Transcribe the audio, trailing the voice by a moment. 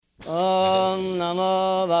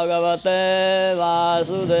Bhagavate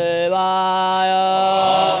Vasudevaya.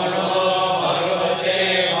 Om Namo Bhagavate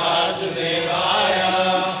Vasudevaya.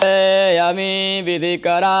 Yami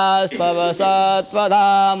vidikarastav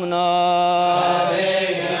sattvadhamno.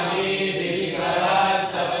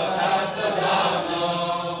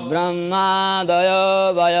 Brahmadayo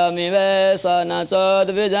vayamivesana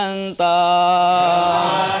chodvijanta.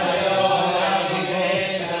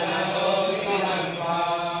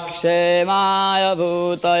 Kshemaya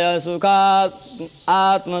bhutaya sukhat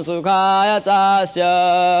atma sukhaya chasya.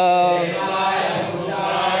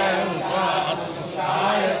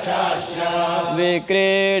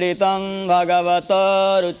 Vikriditam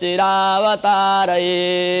bhagavato ruchiravataraye.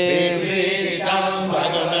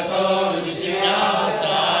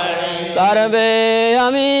 Sarve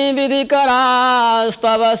yami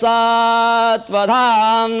vidikarastav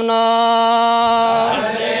sattvadhamno.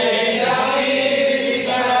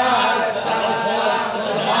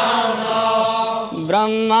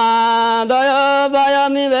 Brahmadaya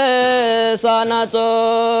vayamivesana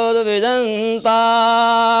chodvijanta.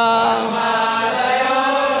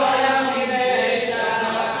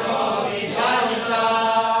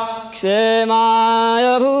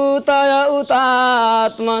 Kshemaya bhutaya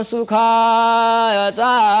utatma sukhaya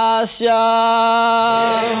chasya.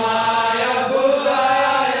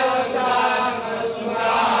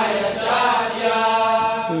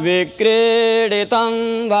 Vikriditam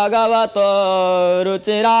bhagavato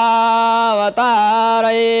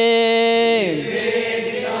ruchiravataraye.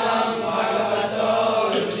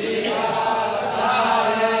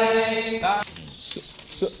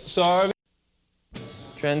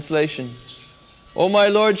 Translation. O my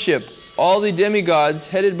lordship, all the demigods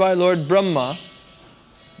headed by Lord Brahma,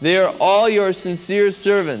 they are all your sincere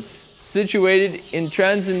servants, situated in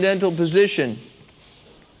transcendental position,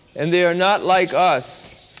 and they are not like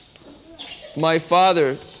us. My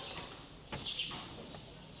father,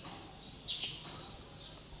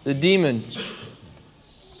 the demon,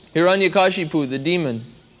 Hiranyakashipu, the demon.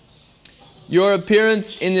 Your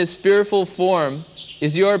appearance in this fearful form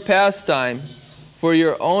is your pastime for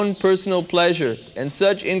your own personal pleasure, and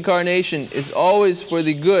such incarnation is always for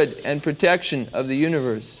the good and protection of the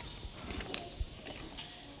universe.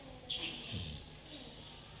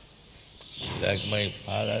 Like my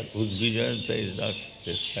father, Udvijanta is not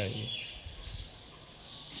described.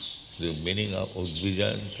 The meaning of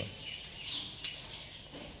Udvijanta.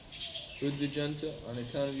 Udvijanta, on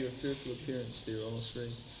account of your fearful appearance, they are all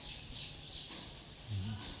afraid.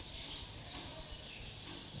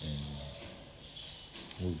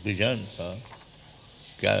 Udvijanta,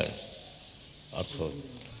 क्या अर्थ हो?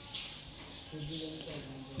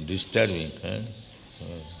 Disturbing, huh?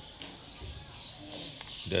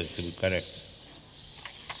 That to be correct.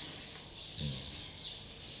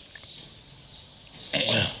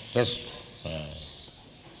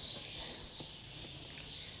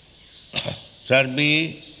 Sarvi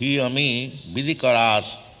hi ami vidikaras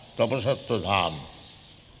tapasattva dham.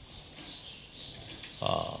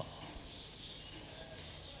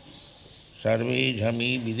 Sarve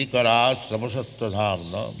jhami vidikaras tapasattva dham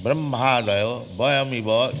brahmadayo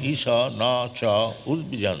vayamiva isha na cha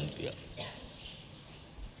udvijantya.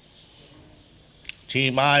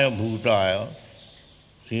 Srimaya bhutaya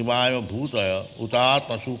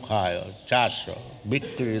utatma sukhaya chasya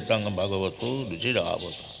vikritang bhagavato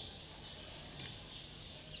ruchiravata.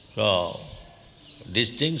 So,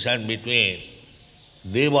 distinction between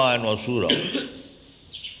Deva and Asura.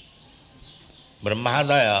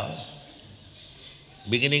 Brahmadaya,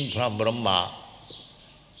 beginning from Brahma,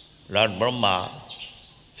 Lord Brahma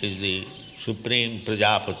is the supreme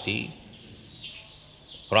Prajapati.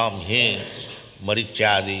 From him,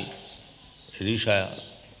 Marichyadi, Risha,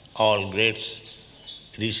 all great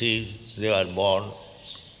rishis, they were born.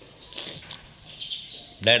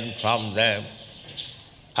 Then from them,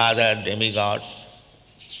 other demigods,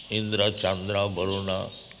 Indra, Chandra, Varuna.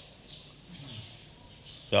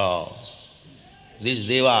 So, these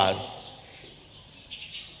devas,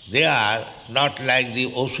 they are not like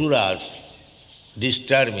the asuras,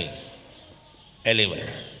 disturbing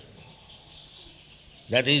elements.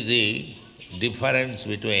 That is the difference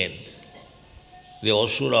between the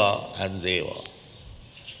asura and deva.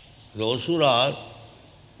 The asura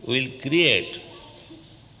will create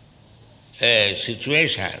a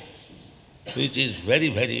situation which is very,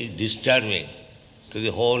 very disturbing to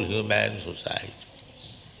the whole human society.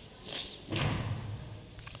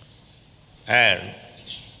 And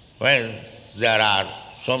when there are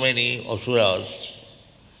so many asuras,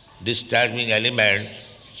 disturbing elements,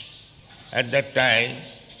 at that time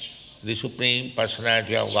the Supreme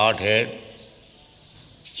Personality of Godhead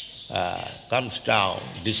comes down,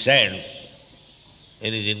 descends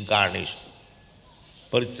in his incarnation.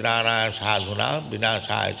 Paritranaya sadhuna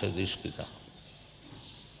vinasaya cha dushkrita.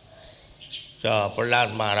 So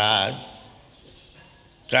Prahlad Maharaj,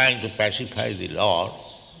 trying to pacify the Lord,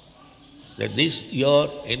 that this your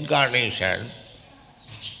incarnation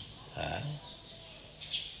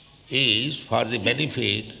is for the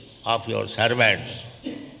benefit of your servants,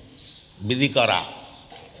 vidikara.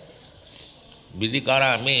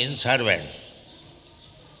 Vidikara means servants.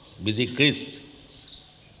 Vidikrit.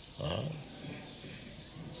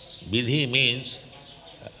 Vidhi means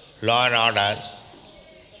law and order,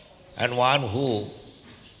 and one who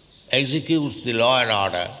executes the law and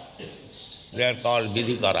order, they are called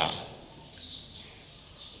vidikara.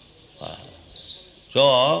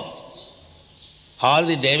 So, all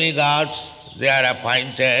the demigods, they are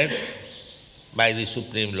appointed by the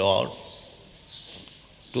Supreme Lord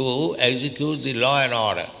to execute the law and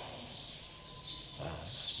order.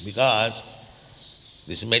 Because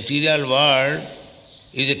this material world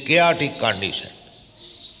is a chaotic condition.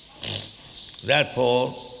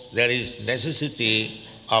 Therefore, there is necessity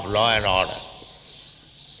of law and order.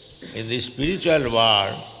 In the spiritual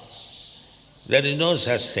world, there is no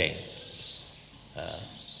such thing.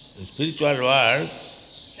 In spiritual world,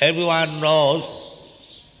 everyone knows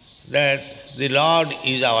that the Lord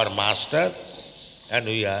is our master and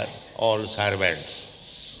we are all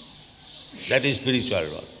servants. That is spiritual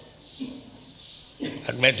world.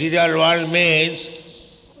 And material world means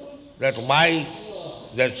that why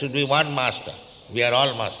there should be one master? We are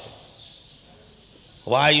all masters.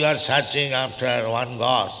 Why you are searching after one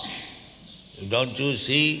God? Don't you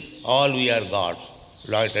see all we are gods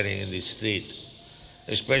loitering in the street?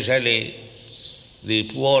 Especially the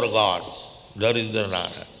poor God,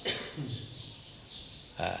 Daridranara.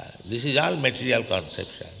 This is all material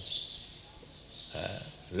conception.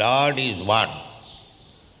 Lord is one.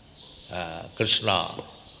 Krishna.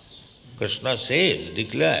 Krishna says,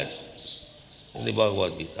 declares in the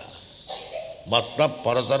Bhagavad Gita, Matta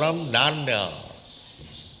parataram nanya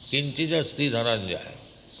kinchija sti dhananjaya.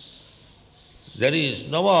 There is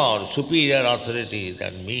no more superior authority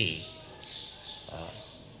than me.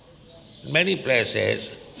 Many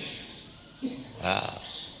places,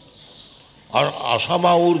 asama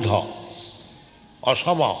urdha,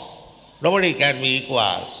 asama, nobody can be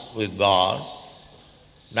equal with God,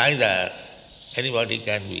 neither anybody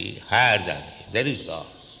can be higher than Him. There is God.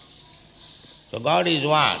 So God is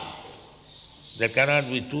one. There cannot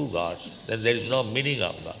be two gods, then there is no meaning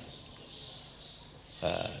of God.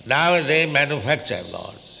 Now they manufacture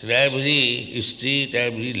God. In every street,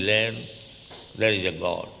 every lane, there is a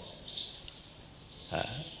God.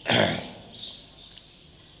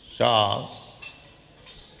 So,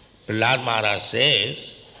 Prahlad Maharaj says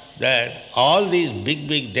that all these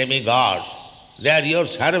big demigods, they are your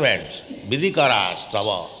servants, vidikaras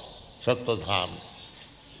tava, sattva-dham.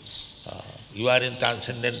 You are in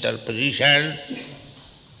transcendental position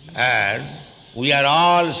and we are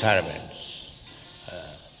all servants.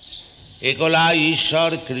 Ekala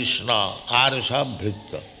Ishwar Krishna Arsa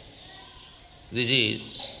Bhritta. This is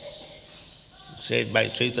said by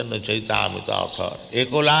Chaitanya Chaitamrita author.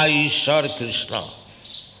 Ekala Ishwar Krishna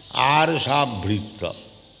Arsa Bhritta.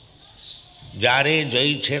 Jare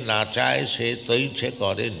jaiche nachaye se taiche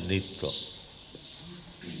kare nitya.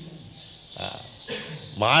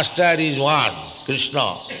 Master is one,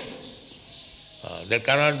 Krishna. There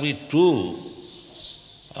cannot be two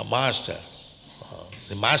master.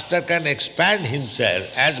 The master can expand himself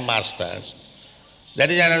as masters.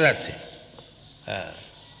 That is another thing.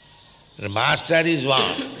 The master is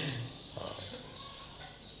one.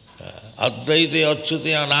 Advaita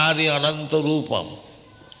achyuti anadi ananta rupam.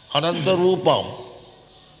 Ananta rupam.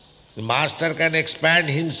 The master can expand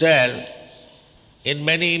himself in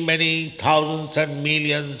many thousands and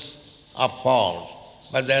millions of forms,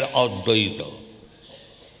 but they are advaita.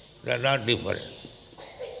 They are not different.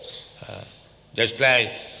 Just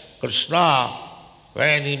like Krishna,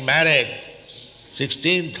 when he married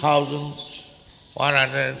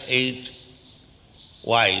 16,108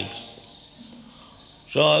 wives,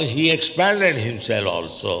 so he expanded himself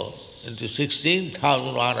also into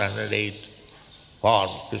 16,108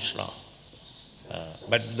 forms, Krishna.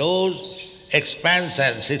 But those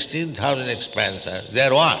expansions, 16,000 expansions, they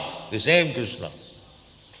are one, the same Krishna.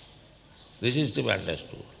 This is to be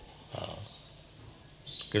understood.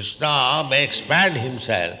 Krishna may expand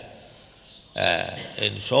himself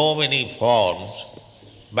in so many forms,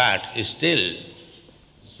 but still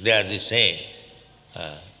they are the same.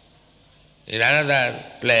 In another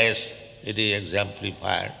place it is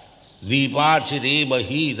exemplified. Dipachireva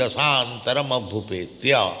hi dasantaram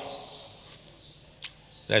abhupetya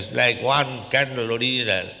That's like one candle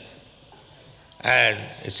original, and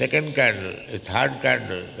a second candle, a third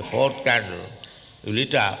candle, a fourth candle. You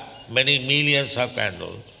lit up many millions of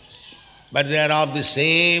candles, but they are of the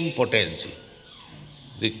same potency.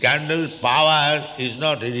 The candle power is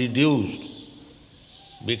not reduced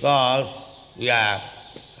because we have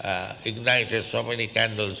ignited so many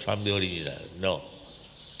candles from the original. No.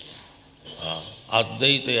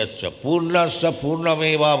 Advaita yacca purnasya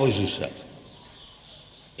purnameva avashishyat.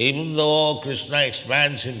 Even though Krishna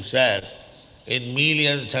expands himself in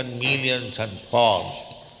millions and millions and forms,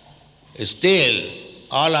 still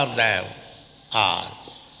all of them are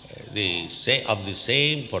of the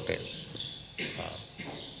same potency.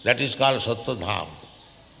 That is called Sattva-dham.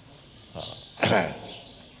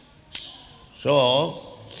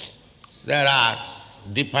 So, there are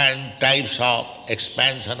different types of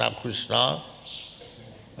expansion of Krishna.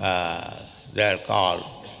 They are called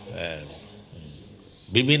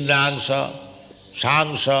Vibhinnangsha,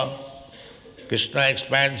 Sangsha. Krishna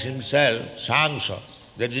expands himself, Sangsha.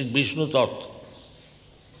 That is Vishnu Tattva.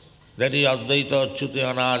 That is Advaita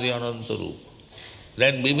Achyuta Anadi Ananta Rupa.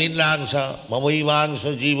 Then Vibhinnangsha,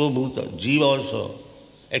 Mamaivangsha Jiva Bhuta. Jiva also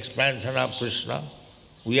expansion of Krishna.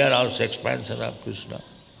 We are also expansion of Krishna.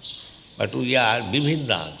 But we are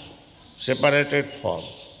Vibhinnangsha, separated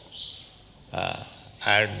forms.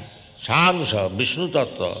 And Sangsha, Vishnu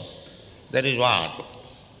Tattva, that is one.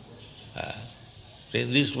 So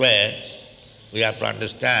in this way, we have to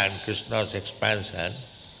understand Krishna's expansion.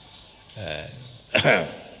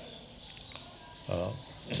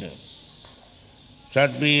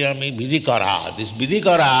 Sadviyami Vidikara. This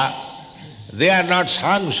Vidikara, they are not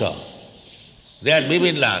Sangsha, they are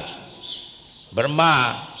Vibhinnangsha.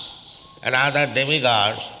 Brahma and other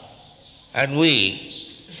demigods and we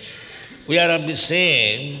are of the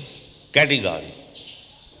same category.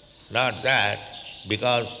 Not that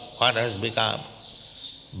because one has become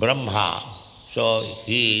Brahma, so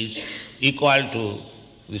he is equal to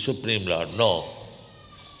the Supreme Lord. No,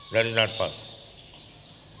 that is not possible.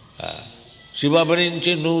 Shiva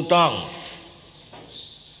Varinchi Nutang.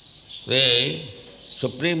 The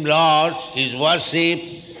Supreme Lord is worshipped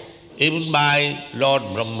even by Lord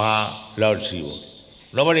Brahma, Lord Shiva.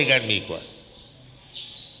 Nobody can be equal.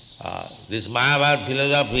 This Mayapur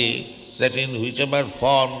philosophy, that in whichever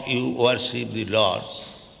form you worship the Lord,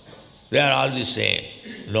 they are all the same.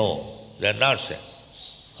 No, they are not same.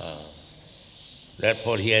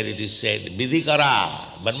 Therefore here it is said, Vidikara,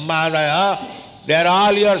 Brahmadaya, they are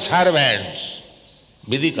all your servants.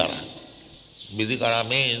 Vidikara. Vidikara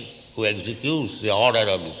means who executes the order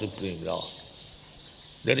of the Supreme Lord.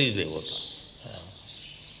 That is devata.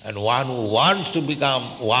 And one who wants to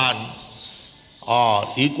become one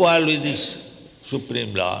or equal with this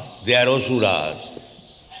Supreme Lord, they are asuras.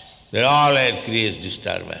 They always create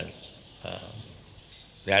disturbance.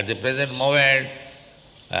 At the present moment,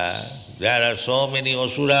 there are so many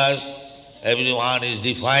asuras, everyone is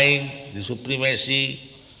defying the supremacy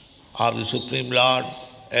of the Supreme Lord,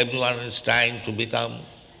 everyone is trying to become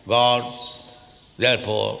God.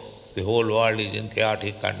 Therefore, the whole world is in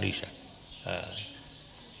chaotic condition.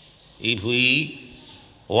 If we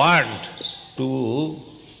want to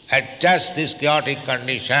adjust this chaotic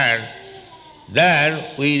condition, then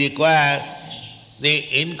we require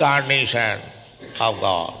the incarnation of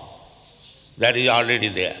God. That is already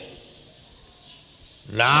there.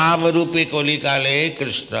 Nama Rupi Kolikale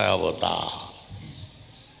Krishna Avatar.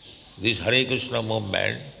 This Hare Krishna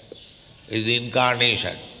movement is the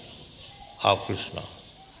incarnation of Krishna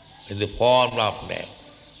in the form of name.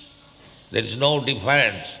 There is no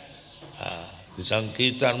difference. The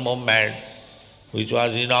Sankirtan movement, which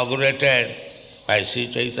was inaugurated by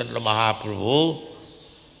Sri Chaitanya Mahaprabhu,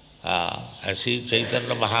 and Sri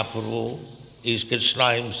Chaitanya Mahaprabhu is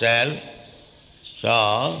Krishna himself.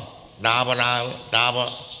 So, Nama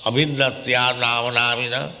Abhinnatya Nama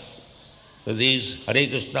Namina. So this Hare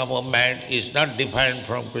Krishna movement is not different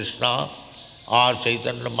from Krishna or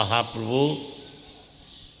Chaitanya Mahaprabhu.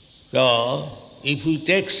 So, if we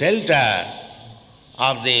take shelter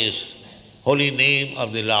of this holy name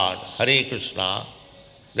of the Lord, Hare Krishna,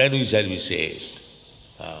 then we shall be saved.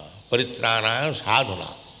 Paritranaya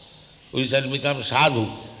sadhuna. We shall become sadhu.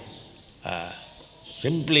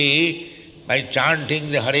 Simply by chanting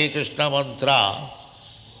the Hare Krishna mantra,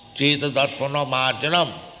 Cheta Darpana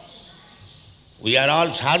Marjanam. We are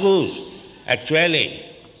all sadhus, actually,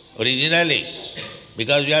 originally,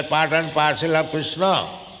 because we are part and parcel of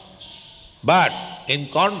Krishna. But in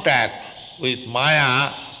contact with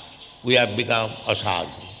Maya, we have become a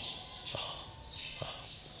sadhu.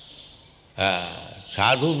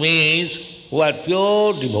 Sadhu means who are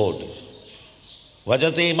pure devotees.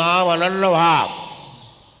 Bhajate mam ananya bhav.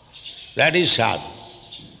 That is sadhu.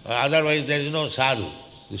 Otherwise there is no sadhu.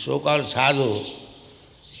 The so-called sadhu,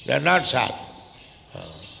 they are not sadhu.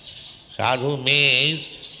 Sadhu means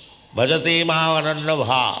bhajate mam ananya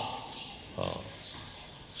bhav.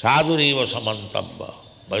 Sadhuriva samantabha.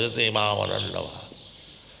 Bhajate mam ananya bhav.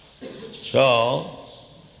 So,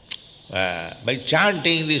 by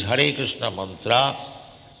chanting this Hare Krishna mantra,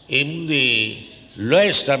 in the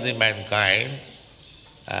lowest of the mankind,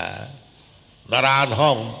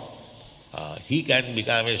 Naradham, he can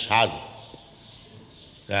become a sadhu.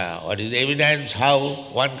 What is the evidence how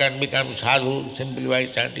one can become sadhu simply by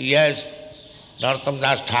chanting? Yes, Narottam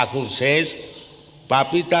Das Thakur says,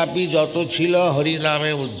 Papi tapi joto chilo hari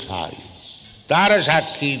name uddhai. Tara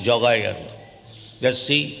sakhi jagayan. Just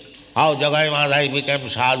see how Jagai Madhai became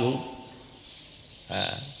sadhu.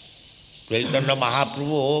 Chaitanya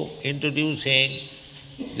Mahaprabhu introducing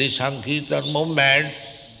the Sankirtan movement,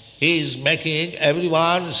 he is making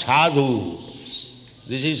everyone sadhu.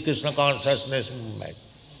 This is Krishna consciousness movement.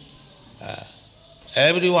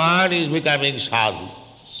 Everyone is becoming sadhu.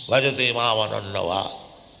 Vajate mamanannava.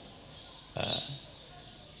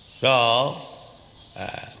 So,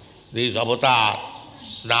 this avatar,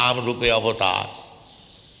 Nam Rupe avatar,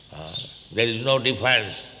 there is no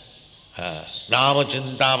difference. Nama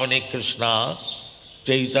Chintamani Krishna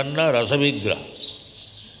Chaitanya Rasa Vigraha.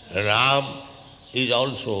 Ram is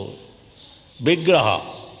also Vigraha,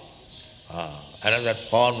 another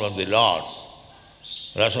form of the Lord,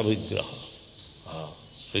 Rasa Vigraha.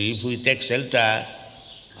 So if we take shelter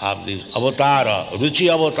of this avatar, Ruchi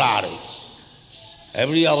avatar,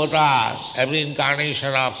 every avatar, every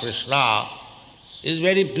incarnation of Krishna is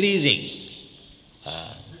very pleasing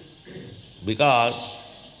because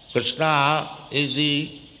Krishna is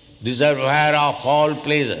the reservoir of all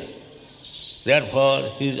pleasure. Therefore,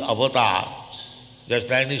 his avatar, just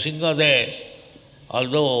like Nrsimhadev,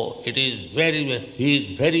 although he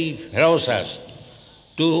is very ferocious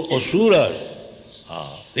to asuras,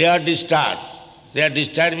 they are disturbed. They are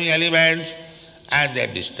disturbing elements and they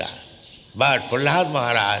are disturbed. But Prahlad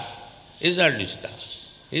Maharaj is not disturbed.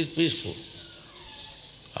 He is peaceful.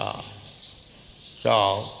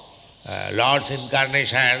 So, Lord's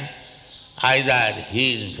incarnation, either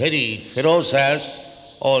he is very ferocious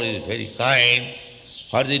or he is very kind.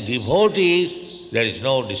 For the devotees, there is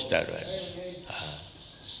no disturbance.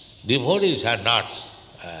 Devotees are not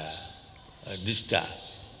disturbed.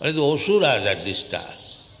 Only the asuras are disturbed.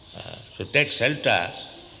 So take shelter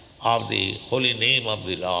of the holy name of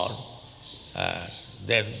the Lord,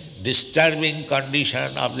 then disturbing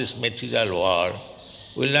condition of this material world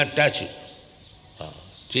will not touch you.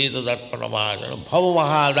 Cheta Darpanamajana,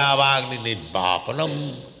 Bhava Mahadavagni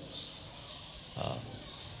Nidvapanam.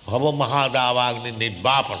 Bhava Mahadavagni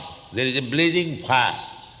Nidvapanam. There is a blazing fire.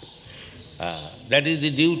 That is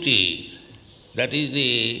the duty, that is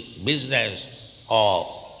the business of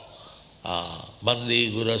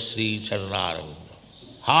Bandi Guru Sri Charanaravindam.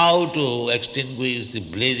 How to extinguish the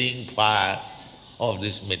blazing fire of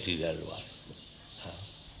this material world.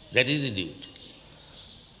 That is the duty.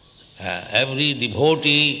 Every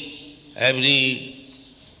devotee, every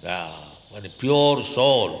pure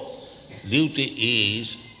soul, duty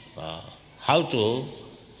is how to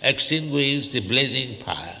extinguish the blazing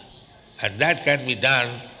fire. And that can be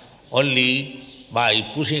done only by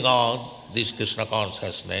pushing on this Krishna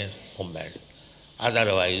consciousness movement.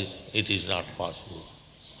 Otherwise, it is not possible.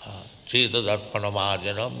 Cheta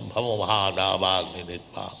darpanamarjanam bhava mahadavagni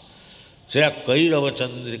nitva Shreya Kairava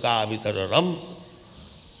Chandrika Vitararam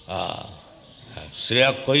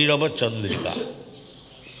Shreya Kairava Chandrika.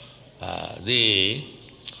 The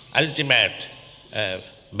ultimate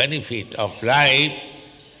benefit of life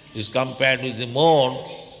is compared with the moon.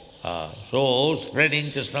 So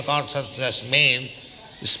spreading Krishna consciousness means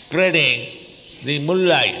spreading the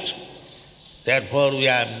moonlight. Therefore we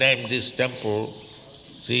have named this temple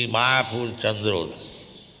Sri Mayapur Chandroda.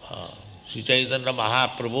 Sri Chaitanya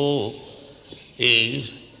Mahaprabhu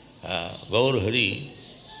is Gaurhari,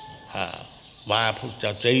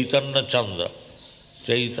 Mayapur Chaitanya Chandra.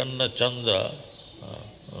 Chaitanya Chandra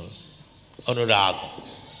Anuraga.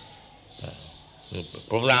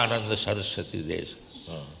 Prabhupada Saraswati Desh.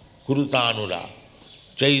 Kurutanuraga.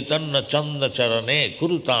 Chaitanya Chandra Charane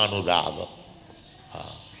Kurutanuraga.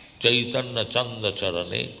 Chaitanya Chandra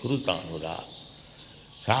Charane Kurutanuraga.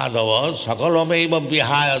 Sadhava Sakalameva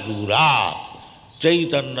Vihaya Dura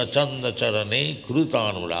Chaitanya Chandra Charane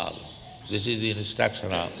Kurutanuraga. This is the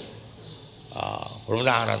instruction of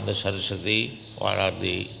Prabhupada Saraswati, one of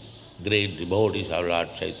the great devotees of Lord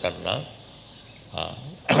Chaitanya.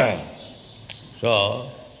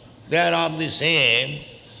 So, They are of the same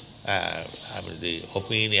the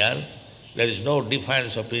opinion. There is no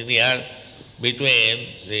difference opinion between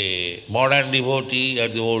the modern devotee or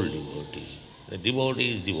the old devotee. The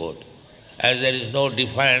devotee is devotee. As there is no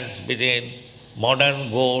difference between modern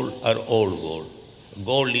gold or old gold.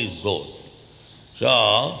 Gold is gold.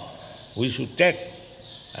 So, we should take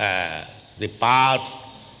the path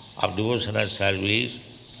of devotional service,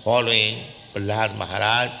 following Prahlad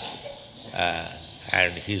Maharaj,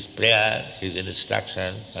 and his prayer, his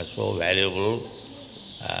instruction are so valuable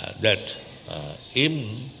that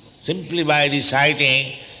him simply by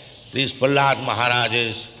reciting this Prahlad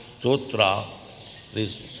Maharaj's sutra,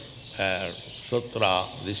 this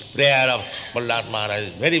this prayer of Prahlad Maharaj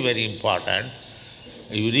is very, very important.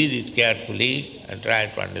 You read it carefully and try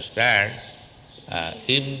to understand.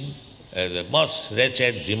 Him, the most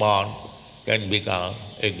wretched demon, can become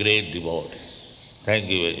a great devotee. Thank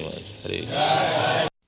you very much. Hare Krishna.